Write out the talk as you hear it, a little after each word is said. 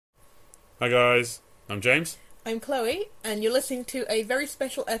Hi guys, I'm James. I'm Chloe, and you're listening to a very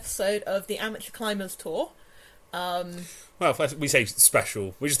special episode of the Amateur Climbers Tour. Well, we say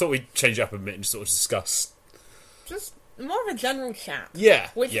special. We just thought we'd change it up a bit and sort of discuss. Just more of a general chat.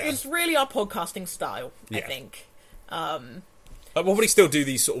 Yeah. Which is really our podcasting style, I Yeah. think. We'll probably still do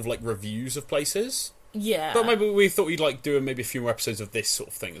these sort of like reviews of places. Yeah. But maybe we thought we'd like do maybe a few more episodes of this sort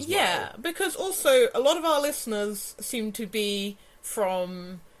of thing as well. Yeah, because also a lot of our listeners seem to be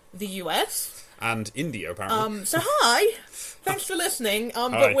from the US. And India, apparently. So hi! Thanks for listening, Hi.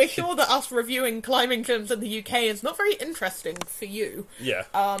 but we're sure that us reviewing climbing gyms in the UK is not very interesting for you. Yeah.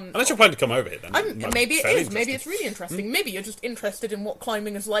 Unless you're planning to come over here, then. Maybe it fairly is. Maybe interesting. it's really interesting. Maybe you're just interested in what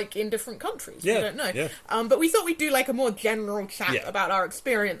climbing is like in different countries. Yeah, We don't know. yeah. But we thought we'd do like a more general chat Yeah. about our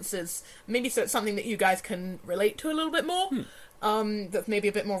experiences. Maybe so it's something that you guys can relate to a little bit more. That's maybe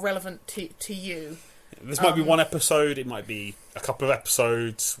a bit more relevant to you. This might be one episode, it might be a couple of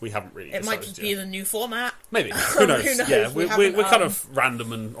episodes. We haven't really It decided might just be yet. the new format. Maybe. Who knows? Who knows? Yeah, We we're haven't, kind of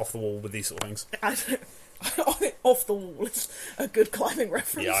random and off the wall with these sort of things. Off the wall is a good climbing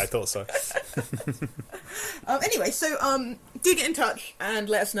reference. Yeah, I thought so. Anyway, so do get in touch and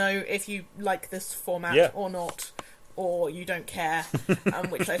let us know if you like this format Yeah. or not, or you don't care,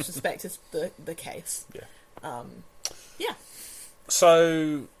 which I suspect is the case. Yeah. Yeah.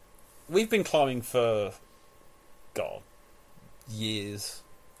 So, we've been climbing for, God, years.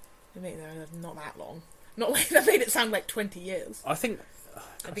 I mean, not that long. Not like that made it sound like 20 years. I think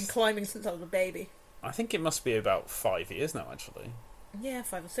I've been climbing since I was a baby. it must be about 5 years now, actually. Yeah,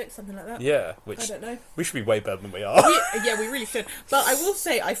 5 or 6, something like that. Yeah, I which don't know. we should be way better than we are. Yeah, we really should. But I will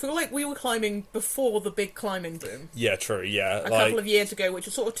say, I feel like we were climbing before the big climbing boom. Yeah, true. Yeah, A couple of years ago, which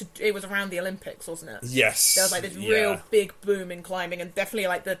was sort of it was around the Olympics, wasn't it? yes, There was like this yeah. real big boom in climbing, and definitely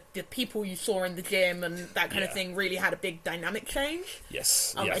like the people you saw in the gym and that kind of Yeah. thing really had a big dynamic change.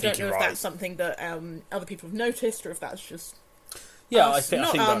 Yes, I think don't know you're if right. that's something that other people have noticed, or if that's just Yeah, us. I think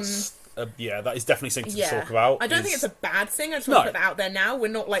Not, that's that is definitely something to talk about. I don't think it's a bad thing. I just No. want to put that out there now. We're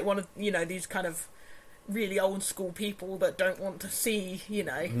not like one of these kind of really old school people that don't want to see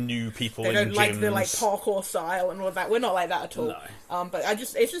new people they in don't gyms. like the like parkour style and all of that. We're not like that at all. No. But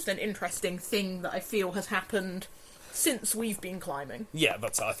it's just an interesting thing that I feel has happened since we've been climbing. Yeah,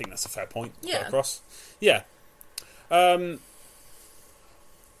 I think that's a fair point. to put Yeah. across. Yeah.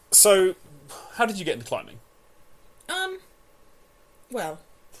 So, how did you get into climbing? Well,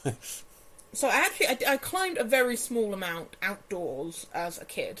 so I climbed a very small amount outdoors as a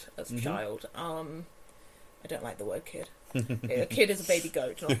kid, as a child. I don't like the word kid. A kid is a baby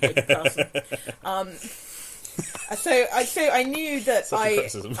goat, not a baby person. So I knew that Such a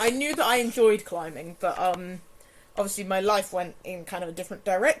criticism. I knew that I enjoyed climbing, but obviously my life went in kind of a different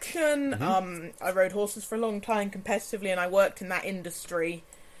direction. I rode horses for a long time competitively, and I worked in that industry.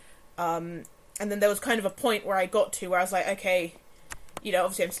 And then there was kind of a point where I got to where I was like, okay,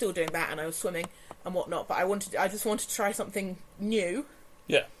 obviously I'm still doing that, and I was swimming and whatnot, but I just wanted to try something new.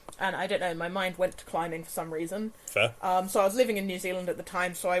 Yeah, And I don't know, my mind went to climbing for some reason. fair. So I was living in New Zealand at the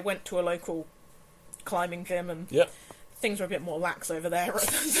time, so I went to a local climbing gym, and Yeah. things were a bit more lax over there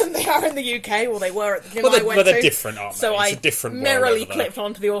than they are in the UK, or they were at the gym Well, I went they're to. different, aren't they? So It's I a different world merrily over there. clipped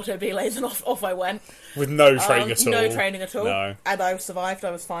onto the auto belays, and off I went. With no training at all. No training at all. No. And I survived, I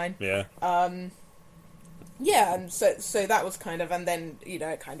was fine. Yeah. Yeah, and so that was kind of, and then,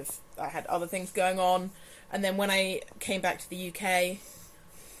 I had other things going on, and then when I came back to the UK,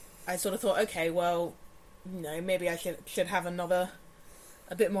 I sort of thought, okay, well, maybe I should have a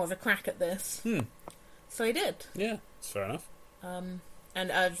bit more of a crack at this. So I did. Yeah, that's fair enough. And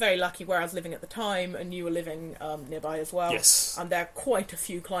I was very lucky where I was living at the time, and you were living nearby as well. Yes. And there are quite a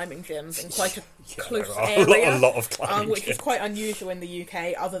few climbing gyms in quite a close there are area. a lot of climbing which is gyms. quite unusual in the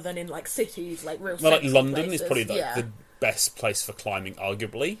UK, other than in like cities, like real. Well, like central London places. is probably like Yeah. the best place for climbing,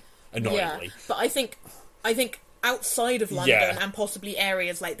 arguably. Annoyingly. Yeah, but I think outside of London Yeah. and possibly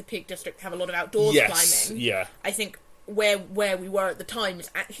areas like the Peak District have a lot of outdoors Yes. climbing. Yeah. I think where we were at the time is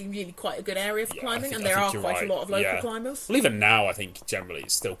actually really quite a good area for Yeah, climbing, I and think there are you're quite right. a lot of local Yeah. climbers. Well, even now, I think generally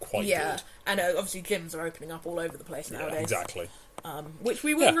it's still quite Yeah, good. and obviously gyms are opening up all over the place Yeah, nowadays. exactly. Which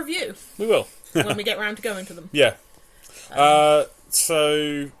we will Yeah. review We will. when we get round to going to them. Yeah.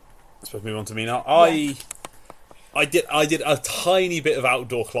 So, I suppose move on to me now. I did a tiny bit of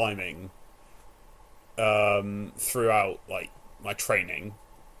outdoor climbing throughout like my training.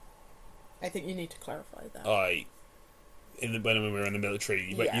 I think you need to clarify that. When we were in the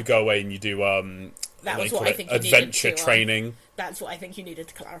military, Yeah. you go away and you do That they was what call I it think you needed adventure to, training. That's what I think you needed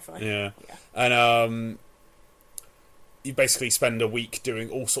to clarify. Yeah. Yeah. And you basically spend a week doing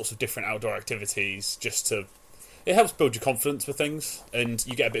all sorts of different outdoor activities just to it helps build your confidence with things, and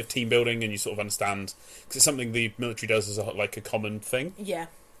you get a bit of team building, and you sort of understand, because it's something the military does as like a common thing. Yeah.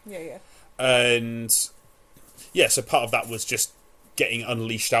 Yeah. And yeah, so part of that was just getting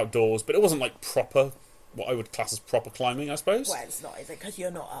unleashed outdoors, but it wasn't like proper, what I would class as proper climbing, I suppose. Well, it's not, is it? Because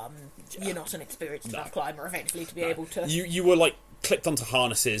you're not an experienced enough climber, effectively, to be able to. You were like clipped onto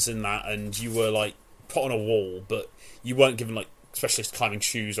harnesses and that, and you were like put on a wall, but you weren't given like specialist climbing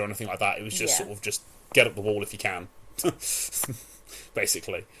shoes or anything like that. It was just sort of just get up the wall if you can,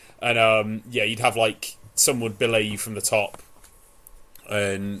 basically. And you'd have like someone would belay you from the top,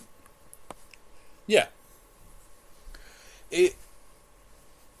 and yeah, it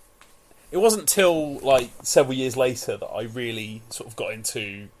wasn't till like several years later that I really sort of got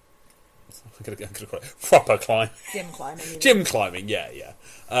into. I'm gonna call it proper climbing. Gym climbing, yeah.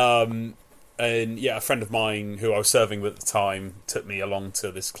 And yeah, a friend of mine who I was serving with at the time took me along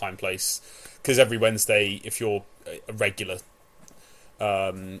to this climb place, because every Wednesday, if you're a regular,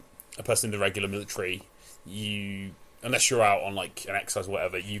 a person in the regular military, unless you're out on like an exercise or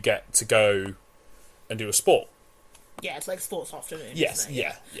whatever, you get to go and do a sport. Yeah, it's like sports afternoon. Yes, isn't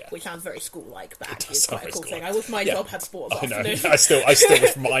it? Yeah. Which sounds very school-like, but actually does it's quite a sound cool very thing. I wish my job had sports I know. afternoon. I still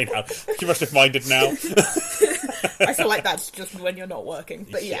wish mine had. Can you imagine if mine did now? I feel like that's just when you're not working,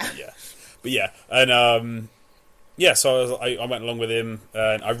 but yeah. But yeah, and so I went along with him,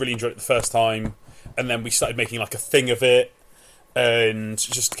 and I really enjoyed it the first time, and then we started making like a thing of it, and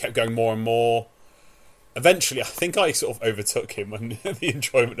just kept going more and more. Eventually, I think I sort of overtook him and the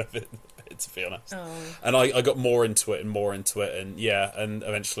enjoyment of it, to be honest. Oh. And I got more into it, and and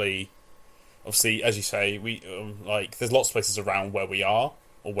eventually, obviously, as you say, we like there's lots of places around where we are,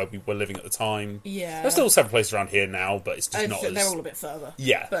 or where we were living at the time. Yeah. There's still several places around here now, but it's just not as... They're all a bit further.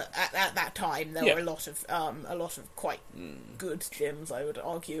 Yeah. But at that time, there were a lot of quite good gyms, I would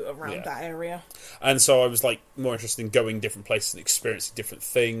argue, around that area. And so I was like more interested in going different places and experiencing different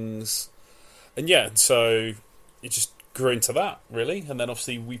things. And so it just grew into that, really. And then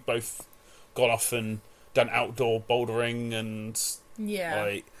obviously we've both gone off and done outdoor bouldering, and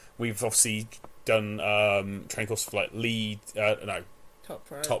like we've obviously done training courses for like lead,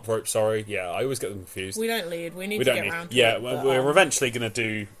 top rope, sorry. Yeah, I always get them confused. We don't lead. We need to get around to it. Yeah, we're eventually going to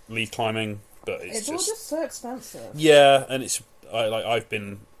do lead climbing, but it's all just so expensive. Yeah, and I've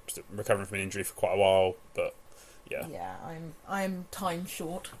been recovering from an injury for quite a while, but yeah. Yeah, I'm time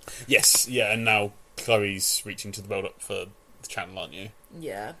short. Yes, yeah, and now Chloe's reaching to the build up for the channel, aren't you?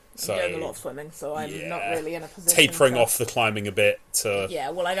 Yeah, so, I'm doing a lot of swimming, so I'm not really in a position tapering off the climbing a bit to... Yeah,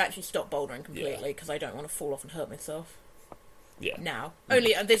 well, I've actually stopped bouldering completely because I don't want to fall off and hurt myself. Yeah. Now.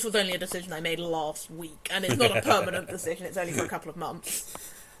 This was only a decision I made last week, and it's not a permanent decision, it's only for a couple of months.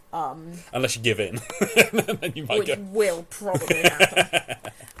 Unless you give in. Then you might which will probably happen.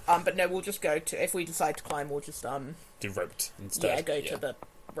 But no, we'll just go to... If we decide to climb, we'll just... do roped instead. Yeah, go to the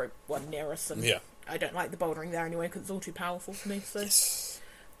rope one near us, and I don't like the bouldering there anyway, because it's all too powerful for me, so... Yes.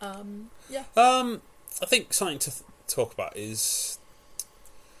 Yeah. I think something to talk about is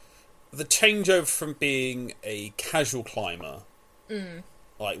the changeover from being a casual climber,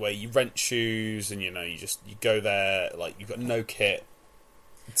 like where you rent shoes and you go there, like you've got no kit,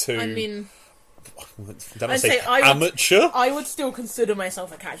 to amateur. I would still consider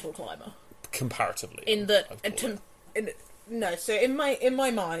myself a casual climber comparatively. So in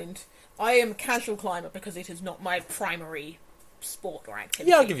my mind, I am a casual climber because it is not my primary sport or activity.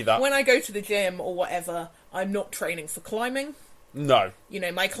 Yeah, I'll give you that. When I go to the gym or whatever, I'm not training for climbing. No.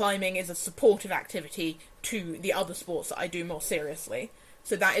 My climbing is a supportive activity to the other sports that I do more seriously.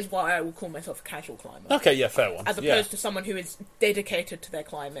 So that is why I will call myself a casual climber. Okay, yeah, fair one. As opposed to someone who is dedicated to their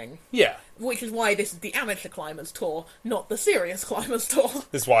climbing. Yeah. Which is why this is the amateur climbers tour, not the serious climbers tour.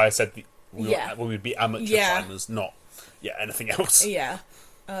 This is why I said we would be amateur climbers, not anything else. Yeah.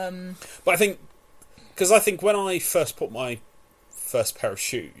 But I think when I first put my first pair of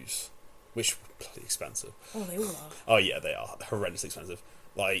shoes, which were bloody expensive. Oh, they all are. Oh yeah, they are horrendously expensive.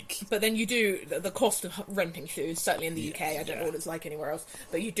 But then you do the cost of renting shoes. Certainly in the UK, I don't know what it's like anywhere else.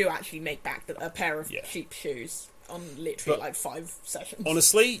 But you do actually make back a pair of cheap shoes on literally 5 sessions.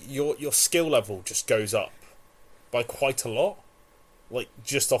 Honestly, your skill level just goes up by quite a lot.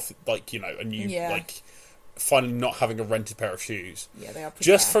 Just off and you finally not having a rented pair of shoes. Yeah, they are pretty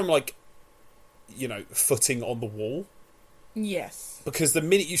just bad. from footing on the wall. Yes. Because the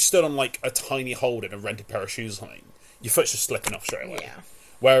minute you stood on a tiny hold in a rented pair of shoes or something, your foot's just slipping off straight away. Yeah.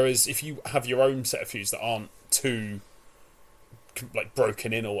 Whereas if you have your own set of shoes that aren't too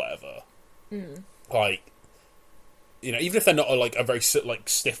broken in or whatever, even if they're not a very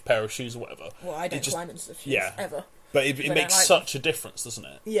stiff pair of shoes or whatever. Well, I don't climb in stiff shoes ever. But it makes such a difference, doesn't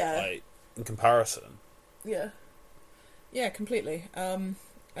it? Yeah. In comparison. Yeah. Yeah, completely. And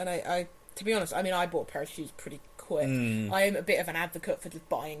I, to be honest, I mean, I bought a pair of shoes pretty quick. I am a bit of an advocate for just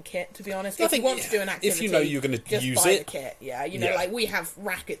buying kit, to be honest. If you want to do an activity, if you know you're going to just use buy it, the kit. Yeah, you know, like we have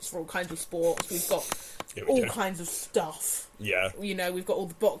rackets for all kinds of sports. We've got all kinds of stuff. Yeah. You know, we've got all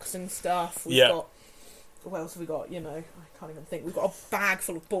the boxing stuff. We've got... What else have we got? You know, I can't even think. We've got a bag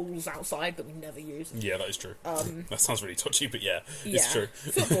full of balls outside that we never use. Yeah, that is true. That sounds really touchy, but it's true.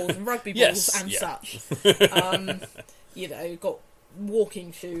 Footballs and rugby balls and such. You know, you've got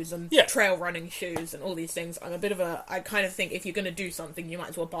walking shoes and trail running shoes and all these things. I kind of think if you're going to do something, you might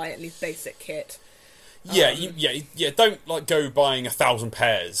as well buy at least basic kit. Don't like go buying 1,000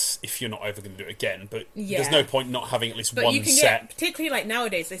 pairs if you're not ever going to do it again. But there's no point not having at least one you can set. Particularly like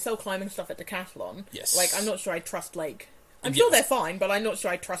nowadays, they sell climbing stuff at Decathlon. Yes. Like I'm not sure I trust like. I'm sure they're fine, but I'm not sure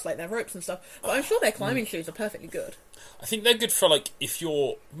I trust like their ropes and stuff. But I'm sure their climbing shoes are perfectly good. I think they're good for like if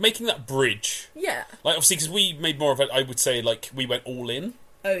you're making that bridge. Yeah. Like obviously because we made more of it. I would say like we went all in.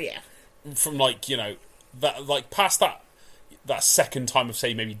 Oh yeah. From like that like past that second time of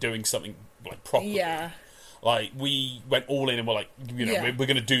say maybe doing something like properly. Yeah. Like we went all in and we're like we're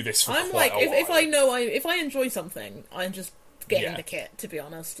going to do this for I'm quite like a while. if I enjoy something, I'm just getting the kit, to be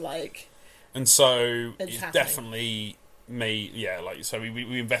honest. Like. And so it definitely made so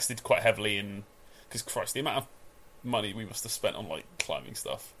we invested quite heavily in because Christ the amount of money we must have spent on like climbing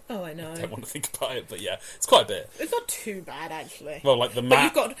stuff. Oh, I know. I don't want to think about it, but it's quite a bit. It's not too bad, actually. Well, like the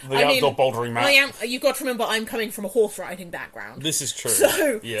mat, the outdoor bouldering mat. You've got to remember, I'm coming from a horse riding background. This is true.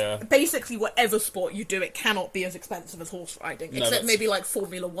 So, basically, whatever sport you do, it cannot be as expensive as horse riding, except maybe like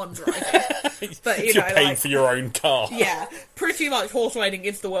Formula One driving. But you're paying for your own car. Yeah, pretty much horse riding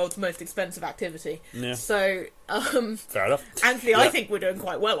is the world's most expensive activity. Yeah. So, fair enough. Actually, I think we're doing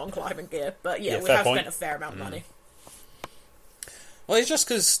quite well on climbing gear, but we have spent a fair amount of money. Well, it's just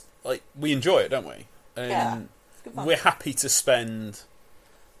because like we enjoy it, don't we? And we're happy to spend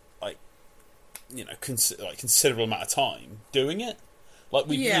like considerable amount of time doing it. Like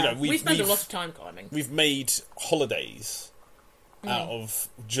we spend a lot of time climbing. We've made holidays out of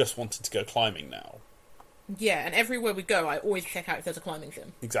just wanting to go climbing now. Yeah, and everywhere we go, I always check out if there's a climbing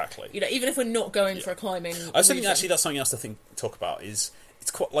gym. Exactly. You know, even if we're not going for a climbing. I was thinking actually that's something else to talk about is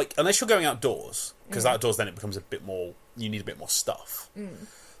it's quite like unless you're going outdoors because outdoors then it becomes a bit more. You need a bit more stuff.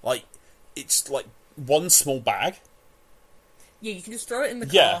 Like it's like one small bag. Yeah, you can just throw it in the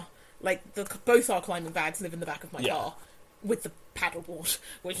car. Like both our climbing bags live in the back of my car with the paddleboard,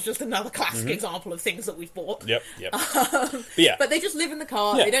 which is just another classic example of things that we've bought. Yep. But they just live in the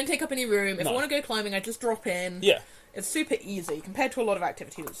car. They don't take up any room. If I want to go climbing, I just drop in. Yeah. It's super easy compared to a lot of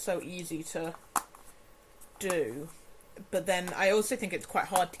activities. It's so easy to do. But then I also think it's quite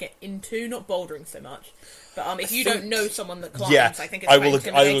hard to get into, not bouldering so much. But if you don't know someone that climbs, I think it's quite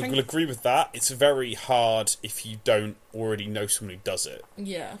intimidating. I will agree with that. It's very hard if you don't already know someone who does it.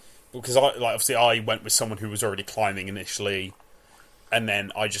 Yeah. Because obviously I went with someone who was already climbing initially, and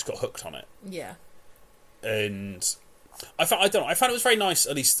then I just got hooked on it. Yeah. And I found it was very nice,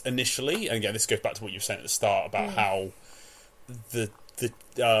 at least initially. And again, this goes back to what you were saying at the start about how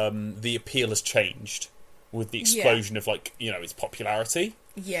the appeal has changed with the explosion of its popularity.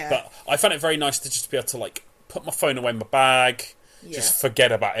 Yeah. But I found it very nice to just be able to put my phone away in my bag, just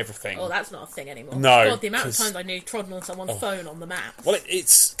forget about everything. Oh, that's not a thing anymore. No. God, the amount of times I nearly trodden on someone's phone on the map. Well,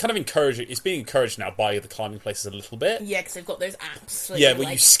 it's kind of encouraging. It's being encouraged now by the climbing places a little bit. Yeah, because they've got those apps. So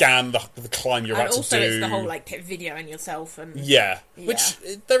where you scan the climb you're about to do. And also it's the whole videoing yourself and which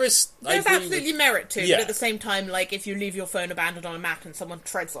there's absolutely merit to. But at the same time, if you leave your phone abandoned on a mat and someone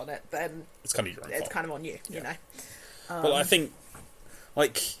treads on it, then it's kind of your own fault. It's kind of on you. You know. Well, I think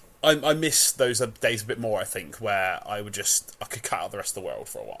I miss those days a bit more, I think, where I could cut out the rest of the world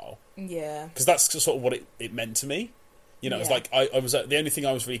for a while. Yeah. Because that's sort of what it meant to me. You know, it was I was the only thing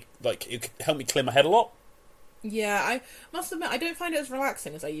I was really, it helped me clear my head a lot. Yeah, I must admit, I don't find it as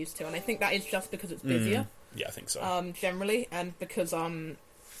relaxing as I used to, and I think that is just because it's busier. Yeah, I think so. Generally, and because,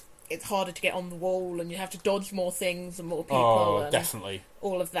 it's harder to get on the wall, and you have to dodge more things and more people. Oh, and definitely.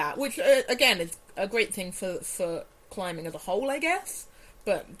 All of that, which, again, is a great thing for climbing as a whole, I guess.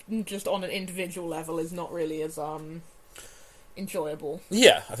 But just on an individual level is not really as enjoyable.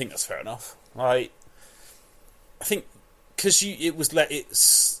 Yeah, I think that's fair enough. I think because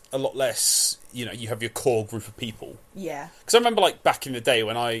it's a lot less. You know, you have your core group of people. Yeah. Because I remember back in the day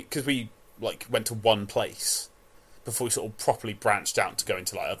when because we went to one place before we sort of properly branched out to go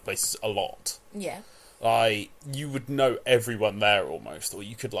into other places a lot. Yeah. You would know everyone there almost, or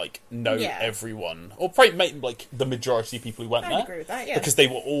you could know everyone, or probably the majority of people who went there. I agree with that, yeah. Because they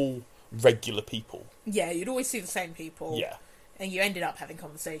were all regular people. Yeah, you'd always see the same people. Yeah. And you ended up having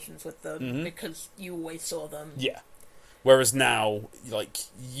conversations with them because you always saw them. Yeah. Whereas now, like,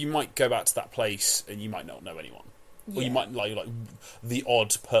 you might go back to that place and you might not know anyone. Or you might like the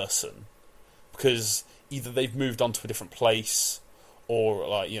odd person. Because either they've moved on to a different place or,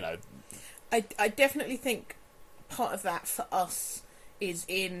 like, you know... I definitely think part of that for us is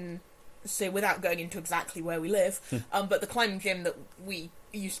in... So without going into exactly where we live, but the climbing gym that we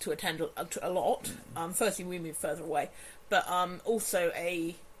used to attend a lot, firstly we moved further away, but also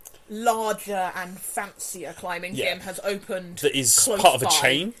a larger and fancier climbing gym has opened that is close part of a by.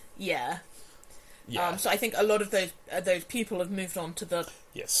 chain. Yeah. So I think a lot of those people have moved on to the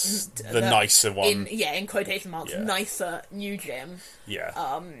the nicer one. In quotation marks, nicer new gym. Yeah.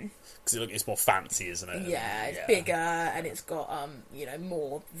 Because it's more fancy, isn't it? Yeah, it's bigger and it's got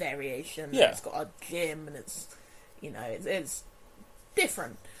more variation. Yeah. It's got a gym and it's it's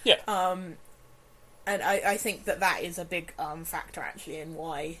different. Yeah. And I think that is a big factor actually in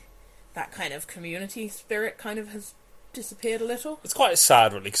why that kind of community spirit kind of has disappeared a little. It's quite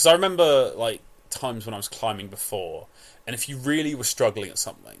sad, really, because I remember like times when I was climbing before, and if you really were struggling at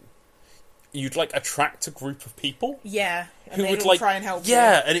something, you'd like attract a group of people. Yeah, and who they would all try and help.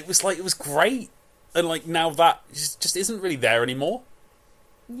 Yeah, and it was great, and like now that just isn't really there anymore.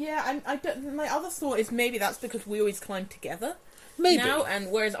 Yeah, I don't. My other thought is maybe that's because we always climb together. Maybe now, and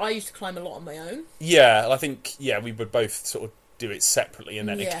whereas I used to climb a lot on my own. Yeah, I think we would both sort of do it separately and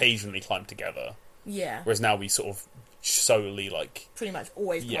then occasionally climb together. Yeah. Whereas now we sort of solely like pretty much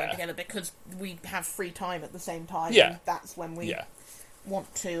always climb together because we have free time at the same time. Yeah. And that's when we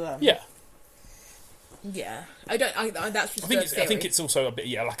want to. Yeah. Yeah, I don't. That's just. I think it's also a bit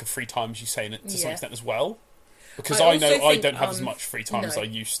lack of free time, as you say, to some extent as well. Because I know I don't have as much free time as I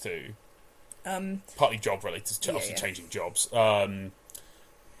used to. Partly job related, obviously changing jobs, and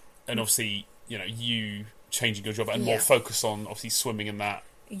obviously you changing your job and more focus on obviously swimming and that.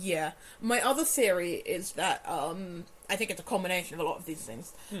 Yeah, my other theory is that I think it's a combination of a lot of these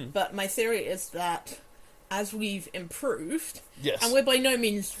things, but my theory is that as we've improved, and we're by no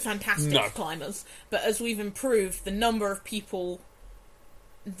means fantastic climbers, but as we've improved, the number of people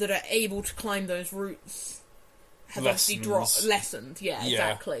that are able to climb those routes has obviously lessened. Yeah,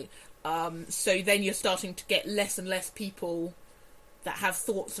 exactly. So then you're starting to get less and less people that have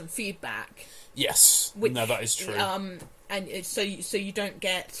thoughts and feedback. Yes, no, that is true. And so you don't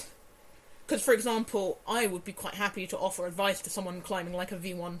get... Because, for example, I would be quite happy to offer advice to someone climbing like a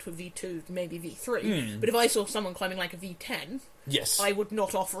V1 to a V2, maybe V3. But if I saw someone climbing like a V10, I would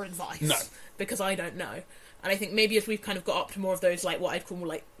not offer advice. No. Because I don't know. And I think maybe as we've kind of got up to more of those, like, what I'd call more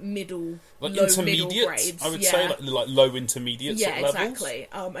like low middle grades. I would say, like low intermediate sort of levels. Yeah, exactly.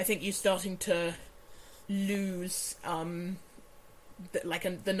 I think you're starting to lose, the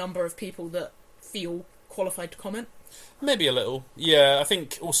number of people that feel qualified to comment. Maybe a little. Yeah, I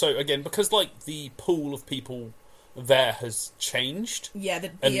think also, again, because, like, the pool of people there has changed. Yeah,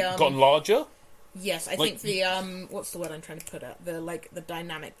 and gotten larger. Yes, I think the, what's the word I'm trying to put out? The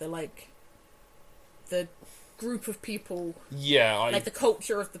dynamic, the group of people... Yeah, the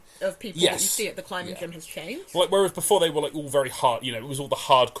culture of people that you see at the climbing gym has changed. Like, whereas before they were, like, all very hard, it was all the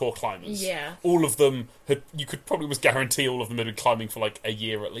hardcore climbers. Yeah. All of them you could probably almost guarantee all of them had been climbing for, like, a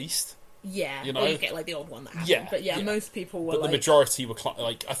year at least. Yeah, or you get, like, the odd one that happened. But, most people were, But the majority were,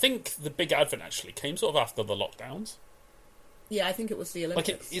 I think the big advent, actually, came sort of after the lockdowns. Yeah, I think it was the Olympics.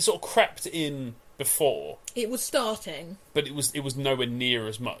 Like, it sort of crept in before. It was starting. But it was nowhere near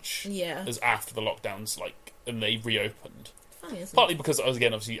as much as after the lockdowns, and they reopened. Funny, isn't Partly because,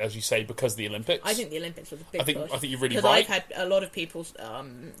 again, obviously, as you say, because of the Olympics. I think the Olympics was a big push. I think you're really right. Because I've had a lot of people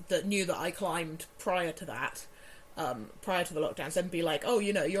that knew that I climbed prior to that, prior to the lockdowns, and be like, oh,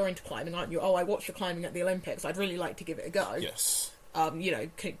 you're into climbing, aren't you? Oh, I watched you climbing at the Olympics. I'd really like to give it a go. Yes.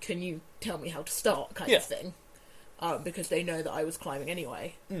 Can you tell me how to start, kind of thing? Because they know that I was climbing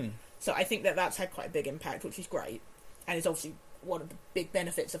anyway. So I think that's had quite a big impact, which is great. And it's obviously one of the big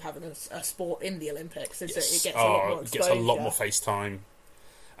benefits of having a sport in the Olympics, is that it gets a lot more exposure. It gets a lot more face time.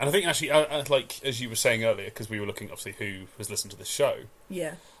 And I think, actually, like, as you were saying earlier, because we were looking, obviously, who has listened to this show.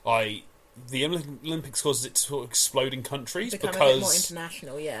 Yeah. The Olympics causes it to sort of explode in countries become because... a bit more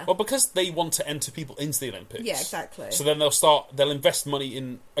international, yeah. Well, because they want to enter people into the Olympics. Yeah, exactly. So then they'll invest money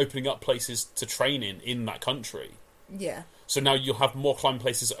in opening up places to train in that country. Yeah. So now you'll have more climbing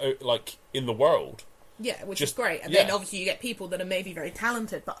places, like, in the world. Yeah, which is great. And then, obviously, you get people that are maybe very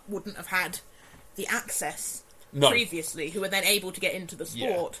talented but wouldn't have had the access previously, who are then able to get into the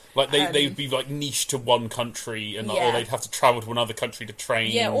sport. Yeah. Like, they'd be, like, niche to one country, and or they'd have to travel to another country to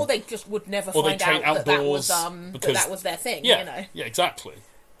train. Yeah, or they just would never find out that was their thing, Yeah, exactly.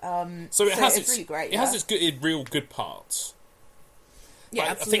 So it's really great. It has its real good parts. Yeah,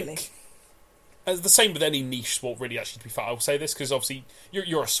 absolutely. I think the same with any niche sport, really. Actually, to be fair, I'll say this because obviously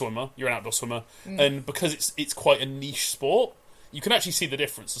you're a swimmer, you're an outdoor swimmer, and because it's quite a niche sport, you can actually see the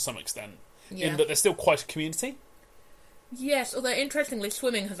difference to some extent in that there's still quite a community. Yes, although interestingly,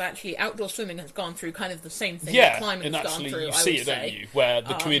 outdoor swimming has gone through kind of the same thing that climbing has gone through. You see it, don't you? Where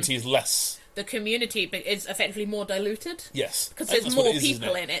the community is less. The community is effectively more diluted. Yes, because there's more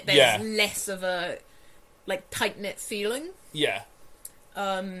people in it. There's less of a tight knit feeling. Yeah.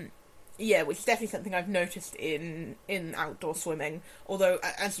 Yeah, which is definitely something I've noticed in outdoor swimming. Although,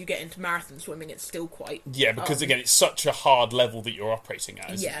 as you get into marathon swimming, it's still quite... Yeah, because, again, it's such a hard level that you're operating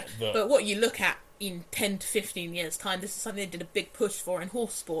at, isn't it? But what you look at in 10 to 15 years' time, this is something they did a big push for in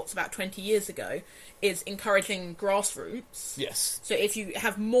horse sports about 20 years ago, is encouraging grassroots. Yes. So if you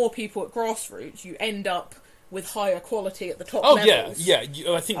have more people at grassroots, you end up with higher quality at the top levels. Yeah.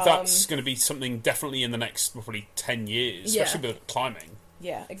 I think that's going to be something definitely in the next probably 10 years, especially with climbing.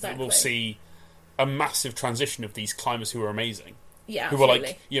 Yeah, exactly. We'll see a massive transition of these climbers who are amazing. Yeah, who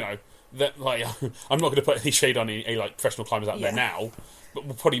absolutely. are I'm not going to put any shade on any professional climbers out there now, but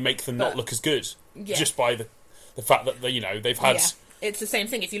we'll probably make them not look as good just by the fact that they've had. Yeah. It's the same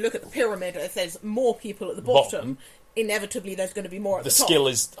thing. If you look at the pyramid, if there's more people at the bottom, inevitably there's going to be more at the top. The skill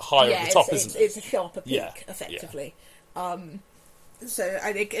is higher at the top, isn't it? It's a sharper peak, effectively. Yeah. So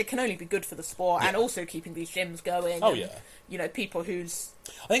it can only be good for the sport, and also keeping these gyms going. People whose...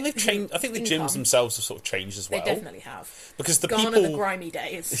 I think they've changed. I think the gyms themselves have sort of changed as well. They definitely have. Because Gone are the grimy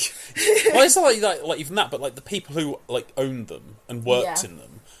days. Well, it's like even that, but the people who owned them and worked in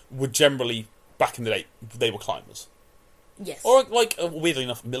them were generally, back in the day, they were climbers. Yes. Or weirdly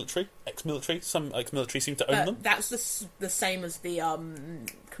enough, ex-military. Some ex-military seem to own them. That's the same as the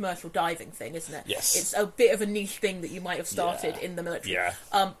commercial diving thing, isn't it? Yes. It's a bit of a niche thing that you might have started in the military.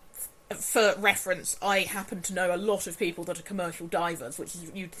 Yeah. For reference, I happen to know a lot of people that are commercial divers, which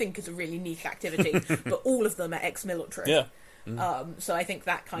you'd think is a really niche activity, but all of them are ex-military. Yeah. So I think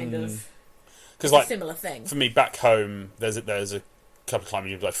that kind of is a similar thing. For me, back home, there's a couple of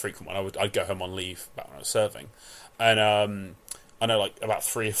climbing gyms I frequent when I'd go home on leave back when I was serving, and I know about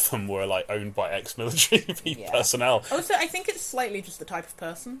 3 of them were owned by ex-military personnel. Also, I think it's slightly just the type of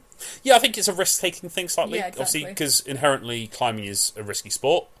person. Yeah, I think it's a risk-taking thing slightly. Yeah, exactly. Obviously, because inherently climbing is a risky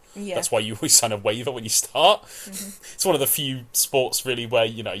sport. Yeah. That's why you always sign a waiver when you start. Mm-hmm. It's one of the few sports really where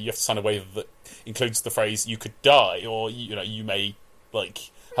you have to sign a waiver that includes the phrase "you could die" or you may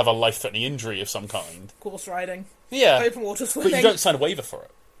have a life-threatening injury of some kind. Course riding. Yeah. Open water swimming. But you don't sign a waiver for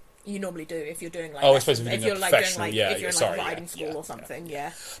it. You normally do if you're doing I suppose if you're doing riding school or something.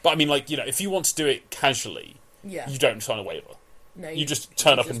 Yeah. But I mean, if you want to do it casually, you don't sign a waiver. No, you just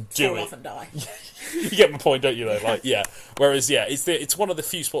turn up and do it. Off and die. You get my point, don't you? Though, Whereas, it's one of the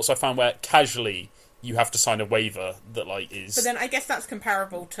few sports I found where casually you have to sign a waiver that is. But then I guess that's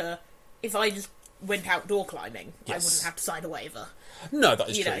comparable to if I just went outdoor climbing, I wouldn't have to sign a waiver. No, that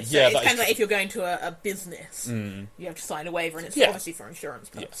is true. So it's kind of like if you're going to a business, you have to sign a waiver, and it's obviously for insurance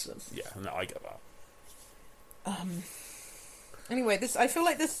purposes. Yeah, no, I get that. Anyway, I feel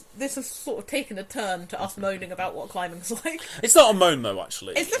like this has sort of taken a turn to us moaning about what climbing's like. It's not a moan though,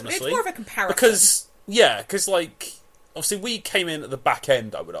 actually. It's more of a comparison. Because obviously we came in at the back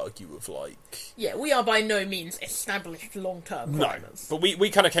end, I would argue, of Yeah, we are by no means established long-term climbers. No, but we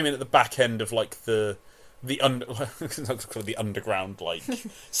kind of came in at the back end of the underground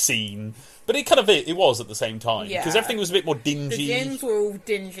scene, but it was at the same time because everything was a bit more dingy. The gyms were all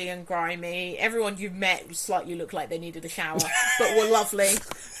dingy and grimy. Everyone you met slightly looked like they needed a shower, but were lovely.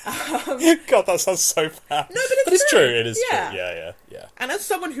 God, that sounds so bad. No, but it's true. It is true. Yeah. And as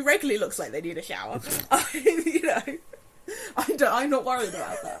someone who regularly looks like they need a shower, I'm not worried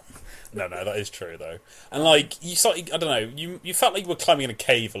about that. No, that is true though. And you I don't know, you felt like you were climbing in a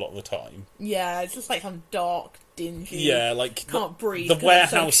cave a lot of the time. Yeah, it's just some dark, dingy. Yeah, can't breathe. The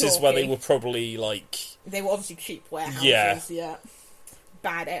warehouses where they were probably they were obviously cheap warehouses. Yeah.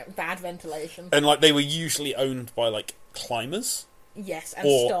 Bad ventilation. And they were usually owned by climbers. Yes, and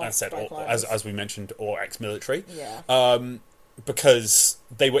as we mentioned, or ex-military. Yeah. Because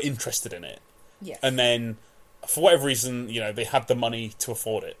they were interested in it. Yeah. And then, for whatever reason, they had the money to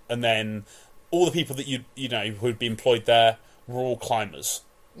afford it. And then all the people that who'd be employed there were all climbers.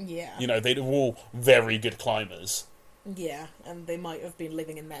 Yeah. They were all very good climbers. Yeah, and they might have been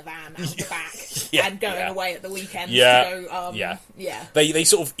living in their van out the back and going away at the weekends to go, yeah. Yeah. They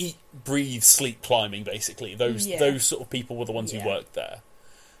sort of eat, breathe, sleep climbing, basically. Those sort of people were the ones who worked there.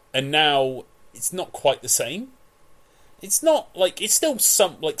 And now, it's not quite the same. It's not, it's still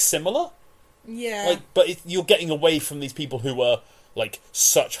similar. Yeah. You're getting away from these people who are,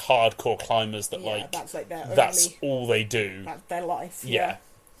 such hardcore climbers that, that's that's all they do. That's their life. Yeah.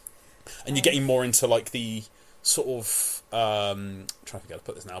 And you're getting more into like the sort of I'm trying to figure out how to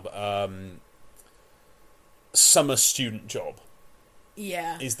put this now, but summer student job.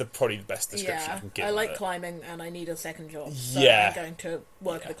 Yeah, is probably the best description I can give. I like climbing, and I need a second job. So I'm going to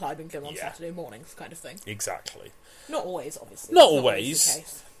work at the climbing gym on Saturday mornings, kind of thing. Exactly. Not always, obviously. Not always. The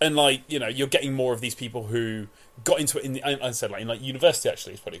case. And like you're getting more of these people who got into it in the. I said like in like university.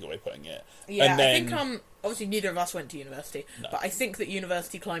 Actually, is probably a good way of putting it. Yeah, and then, I think obviously neither of us went to university, but I think that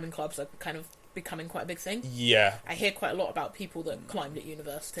university climbing clubs are kind of becoming quite a big thing. Yeah, I hear quite a lot about people that climbed at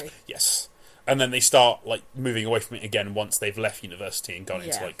university. Yes. And then they start like moving away from it again once they've left university and gone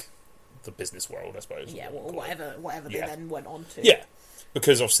into like the business world, I suppose. Yeah, well, whatever they then went on to. Yeah,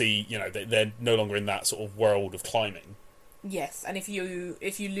 because obviously they're no longer in that sort of world of climbing. Yes, and if you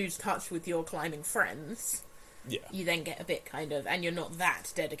lose touch with your climbing friends, you then get a bit kind of, and you're not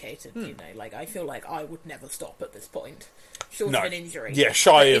that dedicated. Like I feel like I would never stop at this point, short of an injury. Yeah,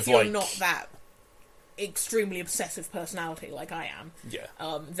 shy of if you're not that extremely obsessive personality like I am,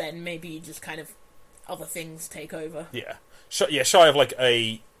 then maybe you just kind of other things take over. Shy of like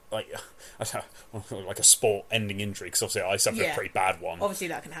a I don't know, like a sport-ending injury, because obviously I suffered a pretty bad one. Obviously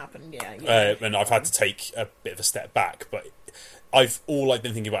that can happen. And I've had to take a bit of a step back, but all I've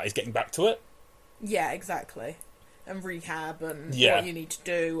been thinking about is getting back to it. Yeah, exactly, and rehab and what you need to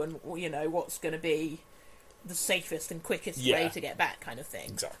do, and what's going to be the safest and quickest way to get back, kind of thing.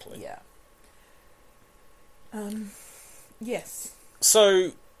 Exactly. Yeah. Yes.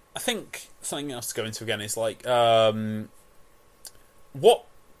 So, I think something else to go into again is like, what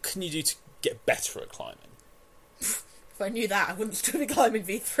can you do to get better at climbing? If I knew that, I wouldn't still be climbing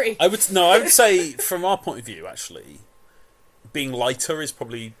V3. I would say, from our point of view, actually, being lighter is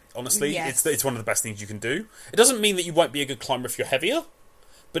probably, honestly, it's one of the best things you can do. It doesn't mean that you won't be a good climber if you're heavier,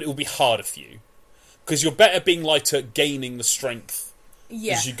 but it will be harder for you. Because you're better being lighter, gaining the strength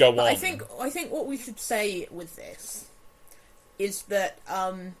as you go on. I think what we should say with this is that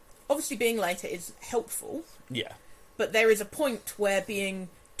obviously being lighter is helpful. Yeah. But there is a point where being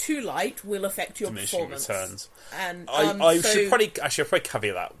too light will affect your performance. Returns. And I should probably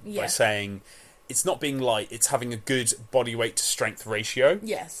caveat that by saying it's not being light; it's having a good body weight to strength ratio.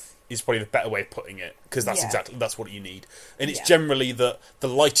 Yes. Is probably the better way of putting it, because that's what you need, and it's generally that the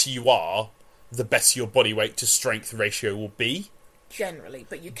lighter you are, the better your body weight to strength ratio will be. Generally,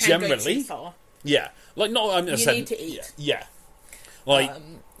 but you can go too far. Yeah, like not. You need to eat. Yeah, like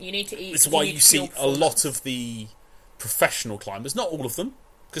you need to eat. It's why you see a lot of the professional climbers, not all of them,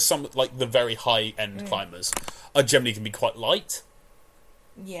 because some like the very high end climbers are generally can be quite light.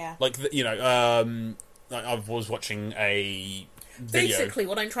 Yeah, like I was watching a video. Basically,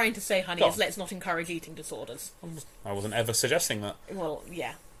 what I'm trying to say, honey, is let's not encourage eating disorders. I wasn't ever suggesting that. Well,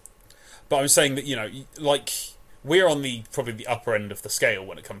 yeah, but I'm saying that like. We're on probably the upper end of the scale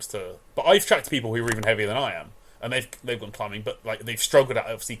when it comes to. But I've tracked people who are even heavier than I am, and they've gone climbing, but like they've struggled at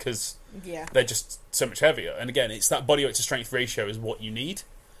it, obviously, because they're just so much heavier. And again, it's that body weight to strength ratio is what you need.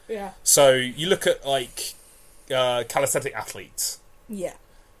 Yeah. So you look at like calisthenic athletes. Yeah.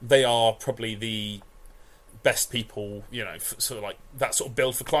 They are probably the best people, sort of like that sort of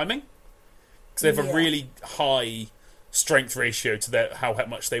build for climbing, because they have a really high strength ratio to how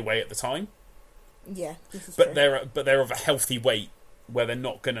much they weigh at the time. Yeah, this is true. They're of a healthy weight where they're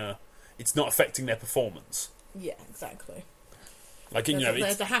not gonna. It's not affecting their performance. Yeah, exactly. Like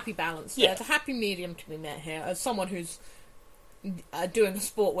there's a happy balance. Yeah. There's a happy medium to be met here. As someone who's doing a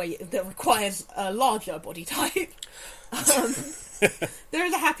sport that requires a larger body type, there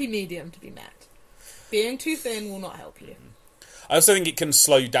is a happy medium to be met. Being too thin will not help you. I also think it can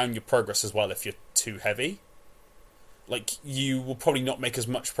slow down your progress as well if you're too heavy. Like you will probably not make as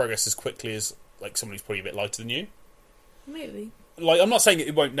much progress as quickly as. Like someone who's probably a bit lighter than you. Maybe. Like I'm not saying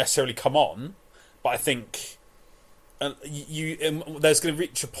it won't necessarily come on, but I think there's going to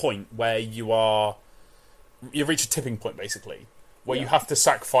reach a point where you reach a tipping point basically, where you have to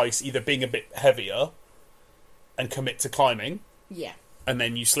sacrifice either being a bit heavier and commit to climbing. Yeah. And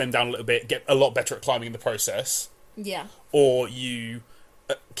then you slim down a little bit, get a lot better at climbing in the process. Yeah. Or you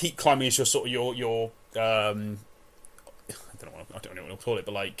keep climbing as your sort of your I don't know what to call it,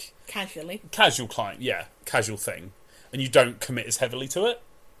 but like casual climb, casual thing, and you don't commit as heavily to it.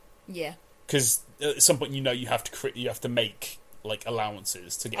 Yeah, because at some point you have to make like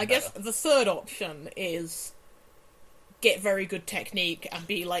allowances to get. I guess the third option is get very good technique and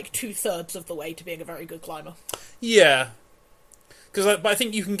be like 2/3 of the way to being a very good climber. Yeah, but I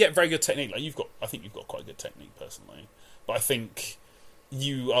think you can get very good technique. Like I think you've got quite good technique personally, but I think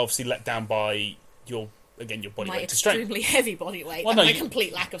you are obviously let down by your body weight to strength. Extremely heavy body weight and my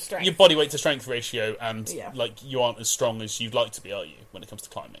complete lack of strength. Your body weight to strength ratio, and like you aren't as strong as you'd like to be, are you, when it comes to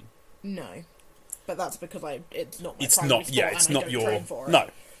climbing? No. But that's because it's not my It's primary not, sport yeah, it's and I not don't your... train for it. No.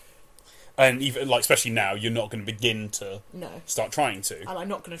 And even, like, especially now, you're not going to begin to start trying to. And I'm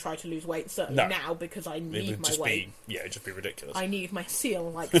not going to try to lose weight, certainly now, because I need my weight. It'd just be ridiculous. I need my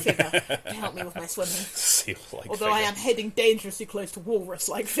seal-like figure to help me with my swimming. Seal-like Although figure. I am heading dangerously close to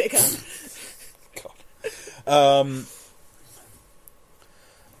walrus-like figure. God.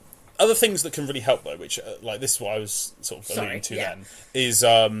 Other things that can really help, though, which, like, this is what I was sort of alluding to then, is,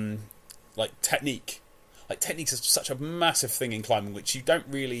 like, technique. Like, technique is such a massive thing in climbing, which you don't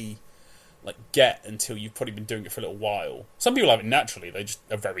really... like get until you've probably been doing it for a little while. Some people have it naturally; they just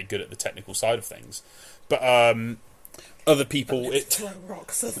are very good at the technical side of things. But other people, throw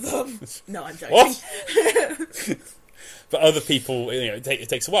rocks at them. No, I'm joking. What? But other people, it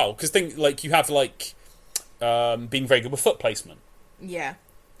takes a while because things like you have like being very good with foot placement. Yeah.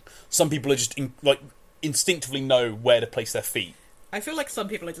 Some people are just instinctively know where to place their feet. I feel like some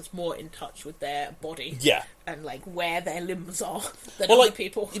people are just more in touch with their body. Yeah. And, like, where their limbs are than other like,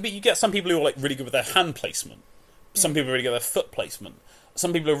 people. But you get some people who are, like, really good with their hand placement. Some people are really good with their foot placement.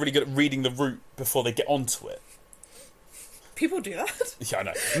 Some people are really good at reading the route before they get onto it. People do that? Yeah, I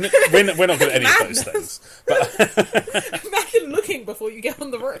know. We're not good at any of those things. But imagine looking before you get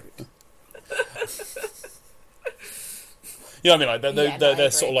on the route. You know what I mean? Like,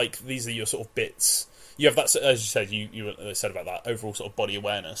 they're sort of like, these are your sort of bits... You have that, as you said, you said about that overall sort of body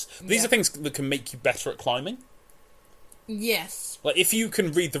awareness. But these are things that can make you better at climbing. Yes. Like, if you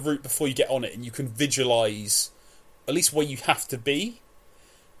can read the route before you get on it and you can visualise at least where you have to be,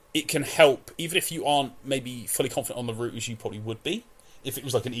 it can help, even if you aren't maybe fully confident on the route as you probably would be, if it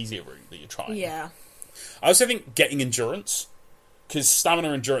was like an easier route that you're trying. Yeah. I also think getting endurance, because stamina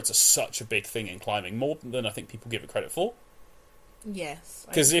and endurance are such a big thing in climbing, more than I think people give it credit for. Yes.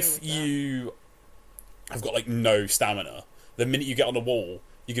 Because if you... I've got, like, no stamina. The minute you get on the wall,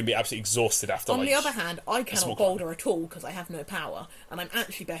 you're going to be absolutely exhausted after, On the other hand, I cannot boulder at all because I have no power, and I'm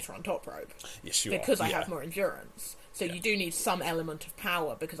actually better on top rope. Yes, you because are. I have more endurance. So you do need some element of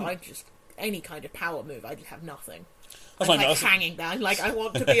power, because any kind of power move, I just have nothing. I'm like hanging down, like, I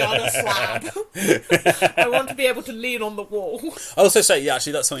want to be on a slab. I want to be able to lean on the wall. I'll also say, yeah,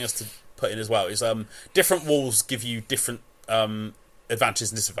 actually, that's something else to put in as well, is different walls give you different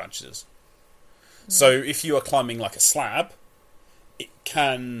advantages and disadvantages. So if you are climbing like a slab, it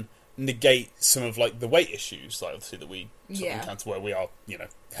can negate some of like the weight issues, like obviously that we sort of encounter where we are,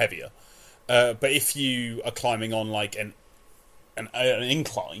 heavier. But if you are climbing on like an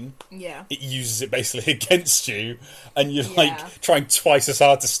incline, it uses it basically against you, and you're like trying twice as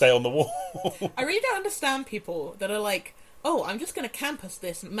hard to stay on the wall. I really don't understand people that are like, oh, I'm just going to campus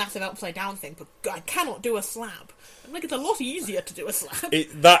this massive upside down thing, but I cannot do a slab. I'm like, it's a lot easier to do a slab.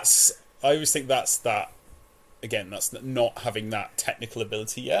 I always think that's not having that technical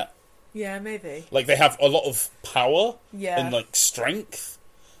ability yet. Yeah, maybe. Like, they have a lot of power and, like, strength.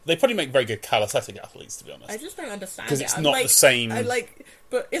 They probably make very good calisthenic athletes, to be honest. I just don't understand because it's not the same...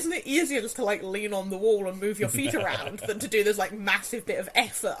 But isn't it easier just to, like, lean on the wall and move your feet around than to do this, like, massive bit of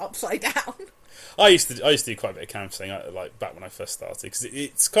effort upside down? I used to do quite a bit of canvassing, like, back when I first started, because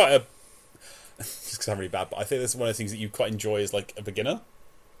it's quite a... Just because I'm really bad, but I think that's one of the things that you quite enjoy as, like, a beginner.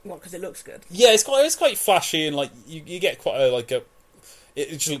 What, because it looks good? Yeah, it's quite flashy, and like you get quite a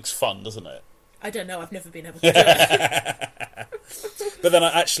it just looks fun, doesn't it? I don't know. I've never been able to do it. But then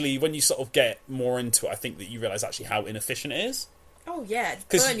actually, when you sort of get more into it, I think that you realise actually how inefficient it is. Oh yeah,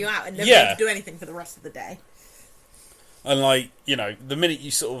 just burn you out and never be able to do anything for the rest of the day. And like the minute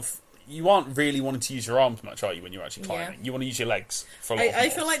you aren't really wanting to use your arms much, are you? When you're actually climbing, you want to use your legs for a lot.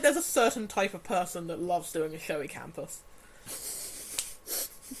 I feel like there's a certain type of person that loves doing a showy campus.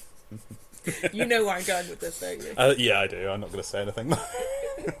 You know where I'm going with this, don't you? Yeah, I do. I'm not going to say anything.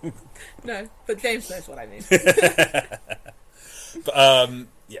 No, but James knows what I mean. But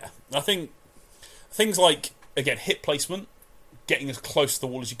yeah, I think things like, again, hip placement, getting as close to the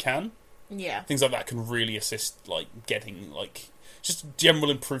wall as you can. Yeah. Things like that can really assist, like, getting, like, just general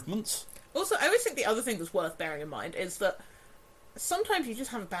improvements. Also, I always think the other thing that's worth bearing in mind is that sometimes you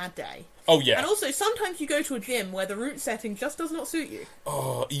just have a bad day. Oh, yeah. And also, sometimes you go to a gym where the route setting just does not suit you.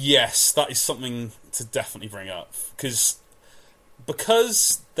 Oh, yes, that is something to definitely bring up. Because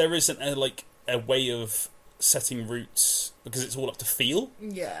there isn't a way of setting routes, because it's all up to feel.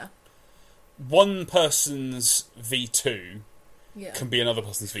 Yeah. One person's V2 can be another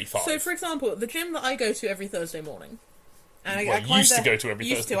person's V5. So, for example, the gym that I go to every Thursday morning... And I used to go to every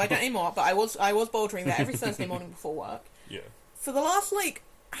Thursday. Used to, I don't anymore, but I was bouldering there every Thursday morning before work. Yeah. For the last,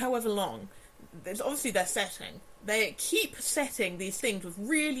 however long, there's obviously their setting. They keep setting these things with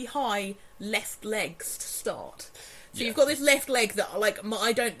really high left legs to start. So you've got this left leg that, like,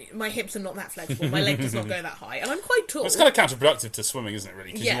 my hips are not that flexible. My leg does not go that high, and I'm quite tall. Well, it's kind of counterproductive to swimming, isn't it?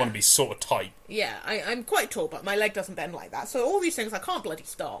 Really, because you want to be sort of tight. Yeah, I'm quite tall, but my leg doesn't bend like that. So all these things I can't bloody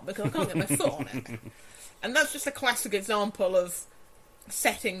start because I can't get my foot on it. And that's just a classic example of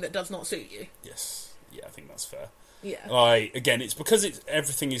setting that does not suit you. Yes, yeah, I think that's fair. Yeah. Like, again, it's because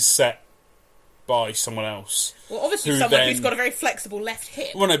everything is set by someone else. Well, obviously someone who's got a very flexible left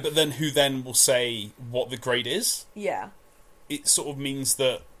hip. Well, no, but then who then will say what the grade is? Yeah. It sort of means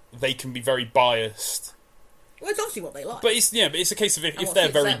that they can be very biased. Well, it's obviously what they like. But it's a case of if they're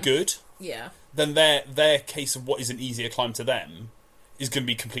very good, then their case of what is an easier climb to them is going to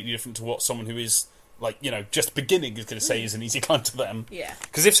be completely different to what someone who is, like, you know, just beginning is going to say is an easy climb to them. Yeah.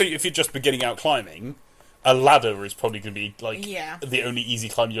 Because if you're just beginning out climbing, a ladder is probably going to be, like, the only easy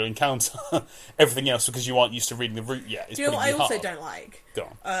climb you'll encounter. Everything else, because you aren't used to reading the route yet, is Do you know what I also hard. don't like? Go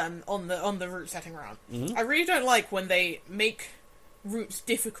on. On the route setting round. Mm-hmm. I really don't like when they make routes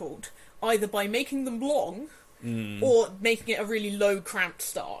difficult, either by making them long, or making it a really low cramped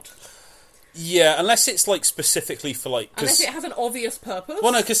start. Yeah, unless it's, like, specifically for, like... Unless it has an obvious purpose.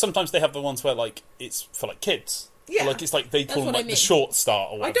 Well, no, because sometimes they have the ones where, like, it's for, like, kids. Yeah. Like, it's like they call them, like, the mean. short start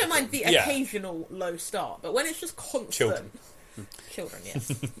or whatever. I don't mind the occasional low start, but when it's just constant... Children,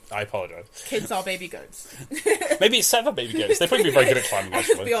 yes. I apologise. Kids are baby goats. Maybe it's seven baby goats. They'd probably be very good at climbing, Let's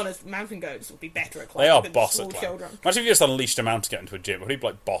actually. be honest, mountain goats would be better at climbing They are than boss small at climbing. children. Imagine if you just unleashed a man to get into a gym. He'd be,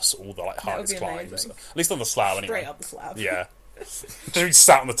 like, boss all the, like, hardest be climbs. amazing. At least on the slab, anyway. Straight up the slab. Yeah. Just be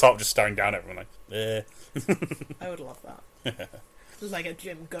sat on the top, just staring down at everyone, like, eh. I would love that. Like a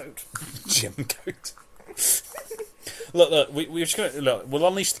gym goat. Gym goat. Look, we're just gonna look. We'll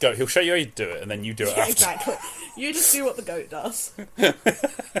unleash the goat. He'll show you how you do it, and then you do it Yeah, after. exactly. You just do what the goat does.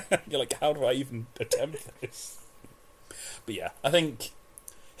 You're like, how do I even attempt this? But yeah, I think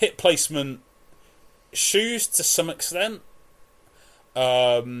hip placement, shoes to some extent,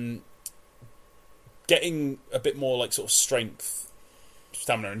 getting a bit more like sort of strength,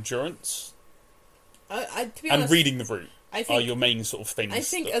 stamina, endurance, To be and honest, reading the route I think, are your main sort of things. I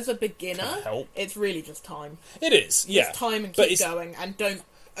think that as a beginner, can help. it's really just time. It is, yeah. Just time and But keep going, and don't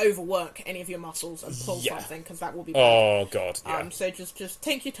overwork any of your muscles and pull something, because that will be bad. Oh god, yeah. So just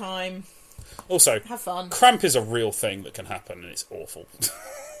take your time, Also, have fun. cramp is a real thing that can happen, and it's awful.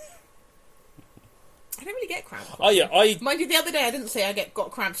 I don't really get cramp. Oh yeah, Mind you, the other day I didn't say I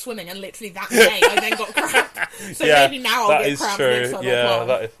got cramp swimming, and literally that day I then got cramp. So yeah, maybe now I'll get cramp next time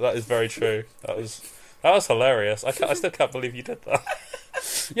I climb. that is very true. That was hilarious. I still can't believe you did that.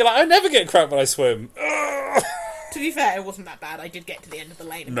 You're like, I never get cramp when I swim. To be fair, it wasn't that bad. I did get to the end of the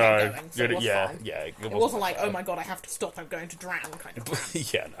lane and No, kept going, so it was fine. It wasn't like, oh my god, I have to stop, I'm going to drown kind of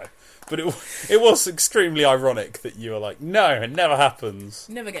cramp. Yeah, no. But it was extremely ironic that you were like, no, it never happens.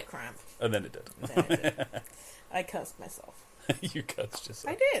 Never get cramp. And then it did. Then I did. I cursed myself. You cursed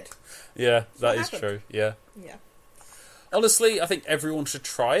yourself. I did. Yeah, that is happened. true. Yeah. Yeah. Honestly, I think everyone should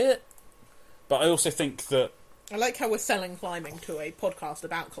try it. But I also think that... I like how we're selling climbing to a podcast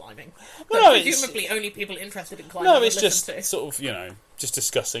about climbing. Well, But presumably only people interested in climbing will it's listen just to. sort of, just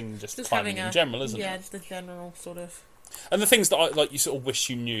discussing just climbing having in general, isn't it? Yeah, just a general sort of... And the things that you sort of wish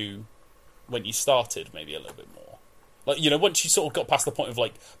you knew when you started, maybe a little bit more. Like, once you sort of got past the point of,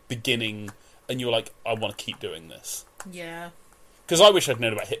 like, beginning, and you were like, I want to keep doing this. Yeah. Because I wish I'd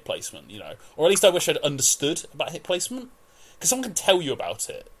known about hip placement, Or at least I wish I'd understood about hip placement. Because someone can tell you about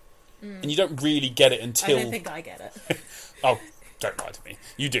it, and you don't really get it until... I don't think I get it. Oh, don't lie to me.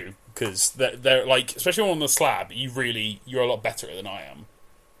 You do, because they're like, especially on the slab, you're a lot better at it than I am.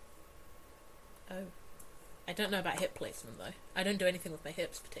 Oh. I don't know about hip placement, though. I don't do anything with my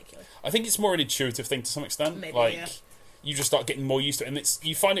hips, particularly. I think it's more an intuitive thing to some extent. Maybe, like, you just start getting more used to it,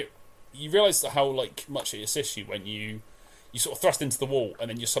 and you realise how, like, much it assists you when you sort of thrust into the wall,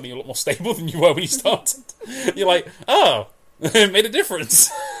 and then you're suddenly a lot more stable than you were when you started. You're like, oh, it made a difference.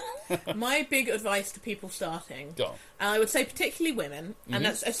 My big advice to people starting, Go on. I would say particularly women, and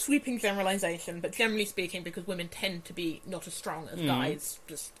that's a sweeping generalisation, but generally speaking, because women tend to be not as strong as guys,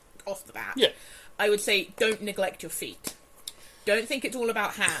 just off the bat, I would say don't neglect your feet. Don't think it's all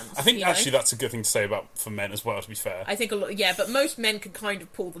about hands. I think actually that's a good thing to say for men as well, to be fair. I think a lot, but most men can kind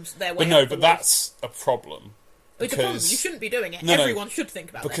of pull their way But no, up the but wall. that's a problem. It's a problem. You shouldn't be doing it. No, Everyone should think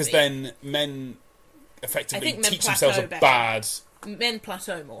about because their feet. then men effectively men teach themselves a plateau bad... Men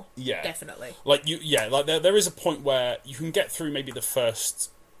plateau more. Yeah. Definitely. Like, there is a point where you can get through maybe the first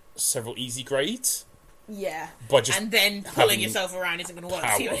several easy grades. Yeah. By just and then pulling yourself around isn't going to work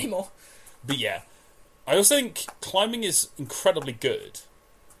for you power. anymore. But yeah. I also think climbing is incredibly good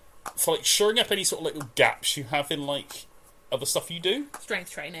for, like, shoring up any sort of little gaps you have in, like, other stuff you do.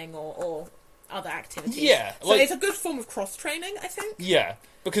 Strength training or other activities. Yeah. So it's a good form of cross-training, I think. Yeah,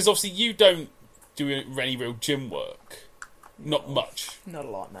 because obviously you don't do any real gym work. Not much. Not a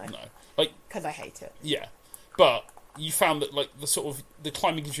lot, no. No. Like, because I hate it. Yeah. But you found that, like, the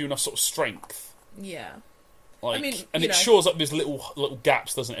climbing gives you enough sort of strength. Yeah. Like, I mean, and it shores up those little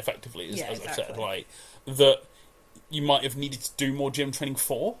gaps, doesn't it, effectively, as exactly. I've said, like, that you might have needed to do more gym training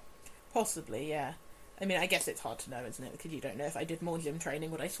for. Possibly, yeah. I mean, I guess it's hard to know, isn't it? Because you don't know if I did more gym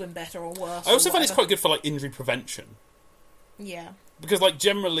training, would I swim better or worse? I also find it's quite good for, like, injury prevention. Yeah. Because, like,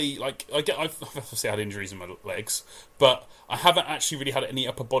 generally, like, I've obviously had injuries in my legs, but I haven't actually really had any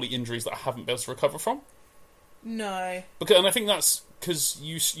upper body injuries that I haven't been able to recover from. No. And I think that's because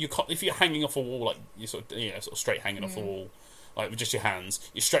if you're hanging off a wall, like, you're sort of straight hanging off the wall, like, with just your hands,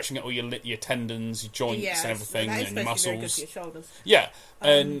 you're stretching out all your tendons, your joints and everything, and your muscles. Very good for your shoulders. Yeah.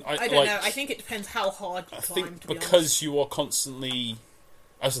 And I don't know. I think it depends how hard you climb, think because you are constantly...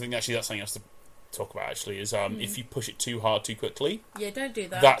 I also think, actually, that's something else to talk about, actually, is if you push it too hard too quickly... Yeah, don't do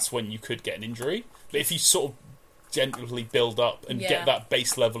that. That's when you could get an injury. But if you sort of gently build up and get that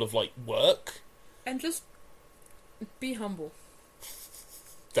base level of, like, work... And just be humble.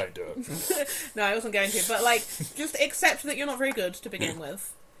 Don't do it. No, I wasn't going to. But, like, just accept that you're not very good to begin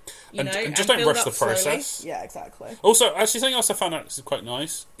with. You know, and just don't rush the process. Slowly. Yeah, exactly. Also, actually, something else I found out is quite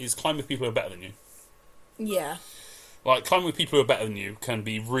nice is climb with people who are better than you. Yeah. Like, climbing with people who are better than you can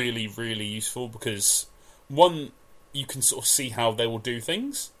be really, really useful because, one, you can sort of see how they will do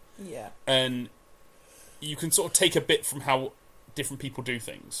things. Yeah. And you can sort of take a bit from how different people do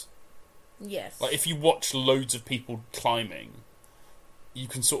things. Yes. Like, if you watch loads of people climbing, you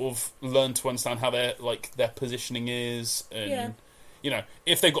can sort of learn to understand how their positioning is, and you know,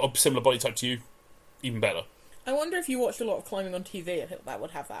 if they've got a similar body type to you, even better. I wonder if you watched a lot of climbing on TV, if that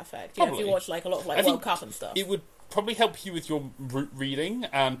would have that effect. Yeah, if you watched like a lot of like World Cup and stuff, it would probably help you with your route reading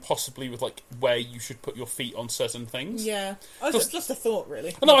and possibly with like where you should put your feet on certain things. Yeah, just a thought,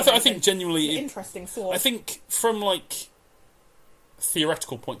 really. No, I think genuinely interesting thought. I think from like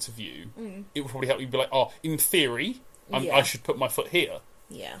theoretical points of view, it would probably help you be like, oh, in theory, I should put my foot here.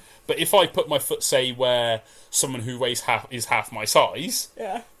 Yeah. But if I put my foot, say, where someone who weighs half my size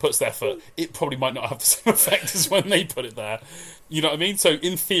puts their foot, it probably might not have the same effect as when they put it there. You know what I mean? So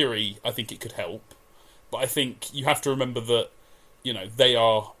in theory, I think it could help. But I think you have to remember that, you know, they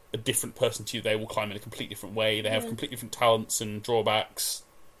are a different person to you. They will climb in a completely different way. They have completely different talents and drawbacks.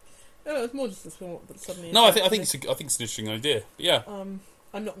 Oh, it's more just a thought that suddenly... No, I think it's an interesting idea. But yeah. I'm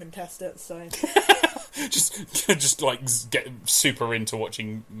not going to test it, so... just like get super into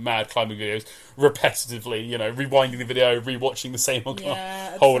watching mad climbing videos repetitively, you know, rewinding the video, rewatching the same hold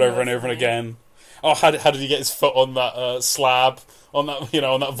over and over and again. Oh, how did he get his foot on that slab, on that, you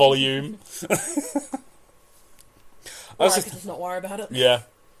know, on that volume? I could just not worry about it. Yeah.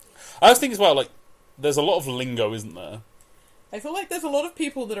 I was thinking as well, like, there's a lot of lingo, isn't there? I feel like there's a lot of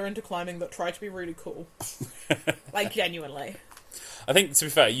people that are into climbing that try to be really cool. Like, genuinely. I think, to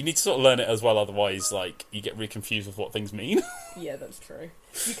be fair, you need to sort of learn it as well, otherwise, like, you get really confused with what things mean. Yeah, that's true.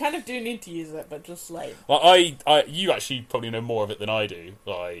 You kind of do need to use it, but just, like... Like, you actually probably know more of it than I do,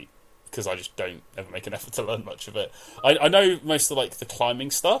 like, because I just don't ever make an effort to learn much of it. I know most of, like, the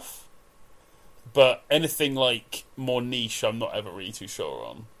climbing stuff, but anything, like, more niche, I'm not ever really too sure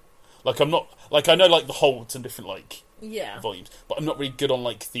on. Like, I'm not... Like, I know, like, the holds and different, like, volumes, but I'm not really good on,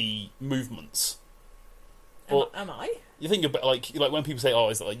 like, the movements. Am I? You think about like when people say, "Oh,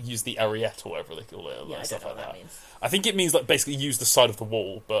 is it like use the ariete or whatever they call it?" Yeah, stuff like that. Means. I think it means like basically use the side of the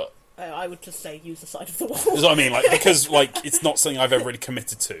wall, but I would just say use the side of the wall. That's what I mean, like because like it's not something I've ever really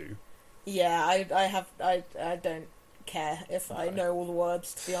committed to. Yeah, I don't care if I know all the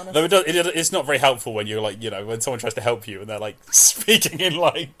words, to be honest. Though it's not very helpful when you're like, you know, when someone tries to help you and they're like speaking in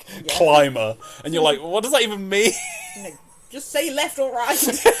like climber, and you're like, what does that even mean? Just say left or right.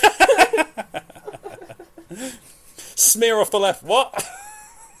 Smear off the left. What?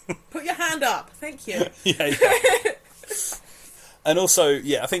 Put your hand up. Thank you. Yeah. And also,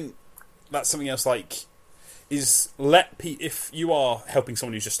 yeah, I think that's something else. Like, is if you are helping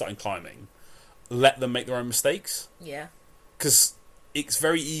someone who's just starting climbing, let them make their own mistakes. Yeah. Because it's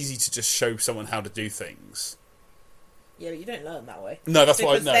very easy to just show someone how to do things. Yeah, but you don't learn that way. No, that's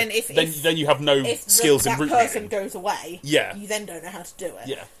why. No. Then you have no skills in route reading. If that person goes away, you then don't know how to do it.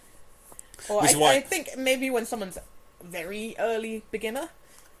 Yeah. Or I think maybe when someone's very early beginner,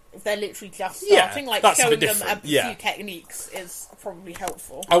 if they're literally just starting, like showing them a few techniques is probably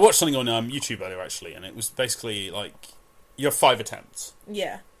helpful. I watched something on YouTube earlier actually, and it was basically like you have 5 attempts.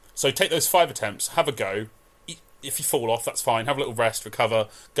 Yeah. So take those 5 attempts, have a go. If you fall off, that's fine. Have a little rest, recover,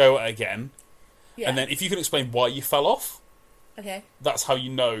 go again. Yeah. And then if you can explain why you fell off, Okay. That's how you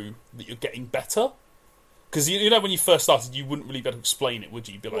know that you're getting better. Because you know when you first started, you wouldn't really be able to explain it, would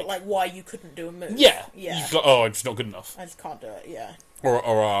you? You'd be like why you couldn't do a move? Yeah. Yeah. You'd go, oh, I'm just not good enough. I just can't do it. Yeah. Or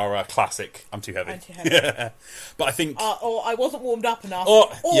our classic, I'm too heavy. Yeah. But I think... or I wasn't warmed up enough.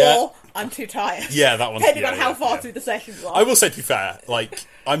 Or I'm too tired. Yeah, that one. Depending on how far through the session you are. I will say, to be fair, like,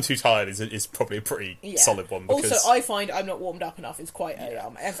 I'm too tired is probably a pretty solid one. Because also, I find I'm not warmed up enough is quite a...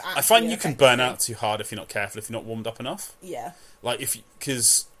 I find you can burn out too hard if you're not careful, if you're not warmed up enough. Yeah. Like,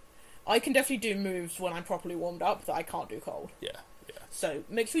 because... I can definitely do moves when I'm properly warmed up that I can't do cold. Yeah. So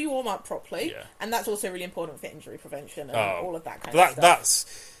make sure you warm up properly, and that's also really important for injury prevention and all of that kind of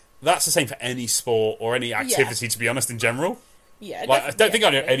stuff. That's the same for any sport or any activity, to be honest, in general. Yeah, like, I don't think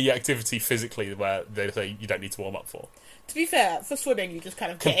I know any activity physically where they say you don't need to warm up for. To be fair, for swimming, you just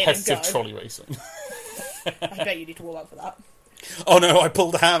kind of get in and go. Competitive trolley racing. I bet you need to warm up for that. Oh no, I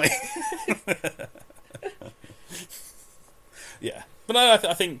pulled a hammy. Yeah. But no,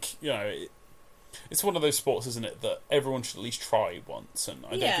 I think, you know, it's one of those sports, isn't it, that everyone should at least try once, and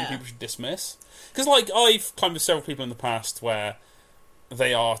I don't think people should dismiss. Because, like, I've climbed with several people in the past where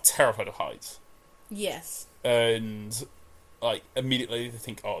they are terrified of heights. Yes. And, like, immediately they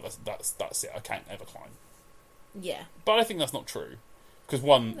think, oh, that's it, I can't ever climb. Yeah. But I think that's not true. Because,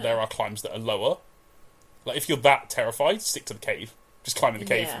 there are climbs that are lower. Like, if you're that terrified, stick to the cave. Just climb in the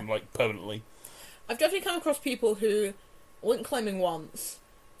cave and, like, permanently. I've definitely come across people who went climbing once,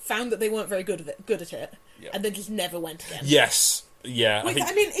 found that they weren't very good at it, and then just never went again. Yes. Yeah. I mean,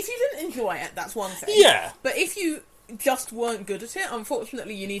 if you didn't enjoy it, that's one thing. Yeah. But if you just weren't good at it,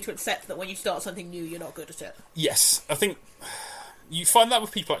 unfortunately you need to accept that when you start something new, you're not good at it. Yes. I think you find that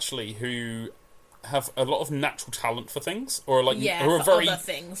with people, actually, who have a lot of natural talent for things, or like, who are very, other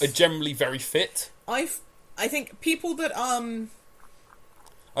things. Are generally very fit. I think people that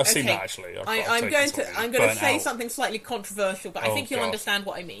I've seen that, actually. I'm going to say something slightly controversial, but I think you'll understand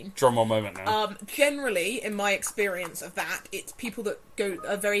what I mean. Drum roll moment now. Generally, in my experience of that, it's people that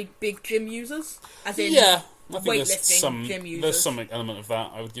are very big gym users, as in weightlifting gym users. There's some element of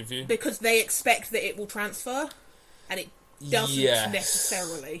that, I would give you. Because they expect that it will transfer, and it doesn't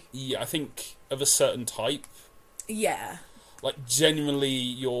necessarily. Yeah, I think of a certain type. Yeah. Like, genuinely,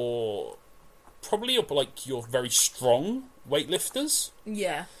 you're very strong weightlifters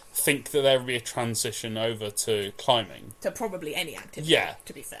think that there will be a transition over to climbing. To probably any activity,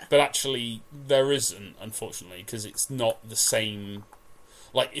 to be fair. But actually, there isn't, unfortunately, because it's not the same.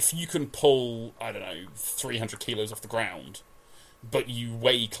 Like, if you can pull, 300 kilos off the ground, but you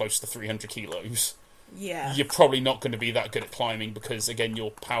weigh close to 300 kilos, you're probably not going to be that good at climbing because, again,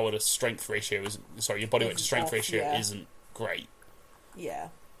 your power to strength ratio your body weight to strength ratio isn't great. Yeah.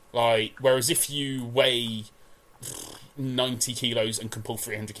 Like, whereas if you weigh 90 kilos and can pull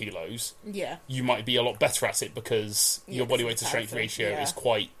 300 kilos, you might be a lot better at it because your body weight to strength ratio is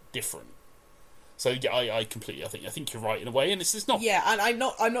quite different. So I completely, I think you're right in a way, and it's not. Yeah, and I'm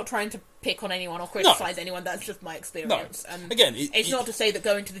not trying to pick on anyone or criticise anyone. That's just my experience. No. And again, it's not to say that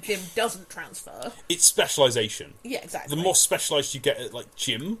going to the gym doesn't transfer. It's specialisation. Yeah, exactly. The more specialised you get at like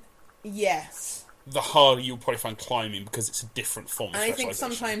gym, yes, the harder you'll probably find climbing because it's a different form of specialisation. And I think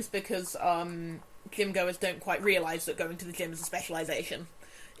sometimes because gym goers don't quite realise that going to the gym is a specialisation,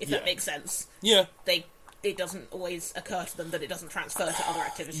 if that makes sense. Yeah. It doesn't always occur to them that it doesn't transfer to other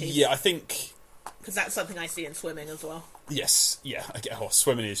activities. Yeah, I think... Because that's something I see in swimming as well. Yes, yeah.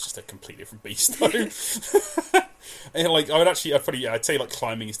 Swimming is just a completely different beast, though. And, I'd say,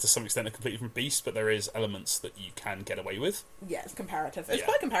 climbing is to some extent a completely different beast, but there is elements that you can get away with. Yeah, it's comparative. It's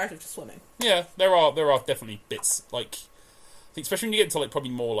quite comparative to swimming. Yeah, there are definitely bits, I think especially when you get into probably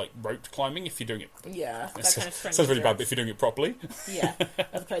more rope climbing, if you're doing it. Yeah, that kind of strength. Sounds really bad, but if you're doing it properly. Yeah,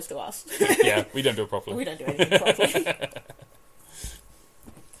 as opposed to us. Yeah, we don't do it properly. We don't do anything properly.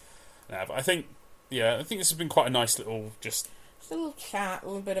 But I think this has been quite a nice little just a little chat, a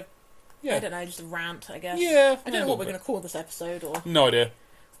little bit of I don't know, just a rant, I guess. Yeah, I don't know what we're going to call this episode, or no idea,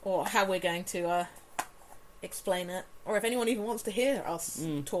 or how we're going to explain it, or if anyone even wants to hear us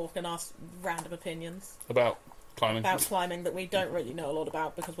talk and ask random opinions about climbing that we don't really know a lot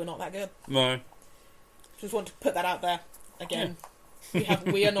about because we're not that good. No, just want to put that out there again. Yeah.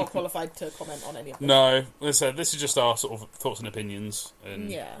 We are not qualified to comment on any of them. No, this is just our sort of thoughts and opinions, and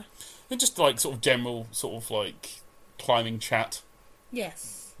just sort of general sort of climbing chat.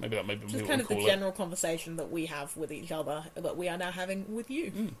 Yes, maybe just kind of the general conversation that we have with each other that we are now having with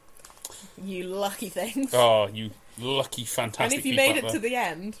you. You lucky things. Oh, you lucky, fantastic! And if you made it to the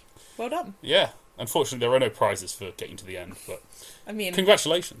end, well done. Yeah, unfortunately there are no prizes for getting to the end, but I mean,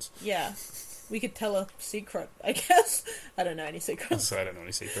 congratulations. Yeah. We could tell a secret, I guess. I don't know any secrets. I don't know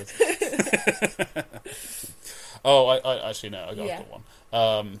any secrets. Oh, I actually know. I've Yeah. got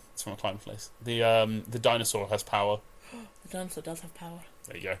one. It's from a climbing place. The dinosaur has power. The dinosaur does have power.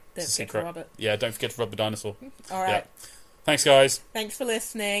 There you go. Don't It's a forget to secret. rub it. Yeah, don't forget to rub the dinosaur. All right. Yeah. Thanks, guys. Thanks for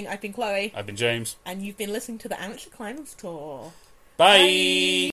listening. I've been Chloe. I've been James. And you've been listening to the Amateur Climbers Tour. Bye.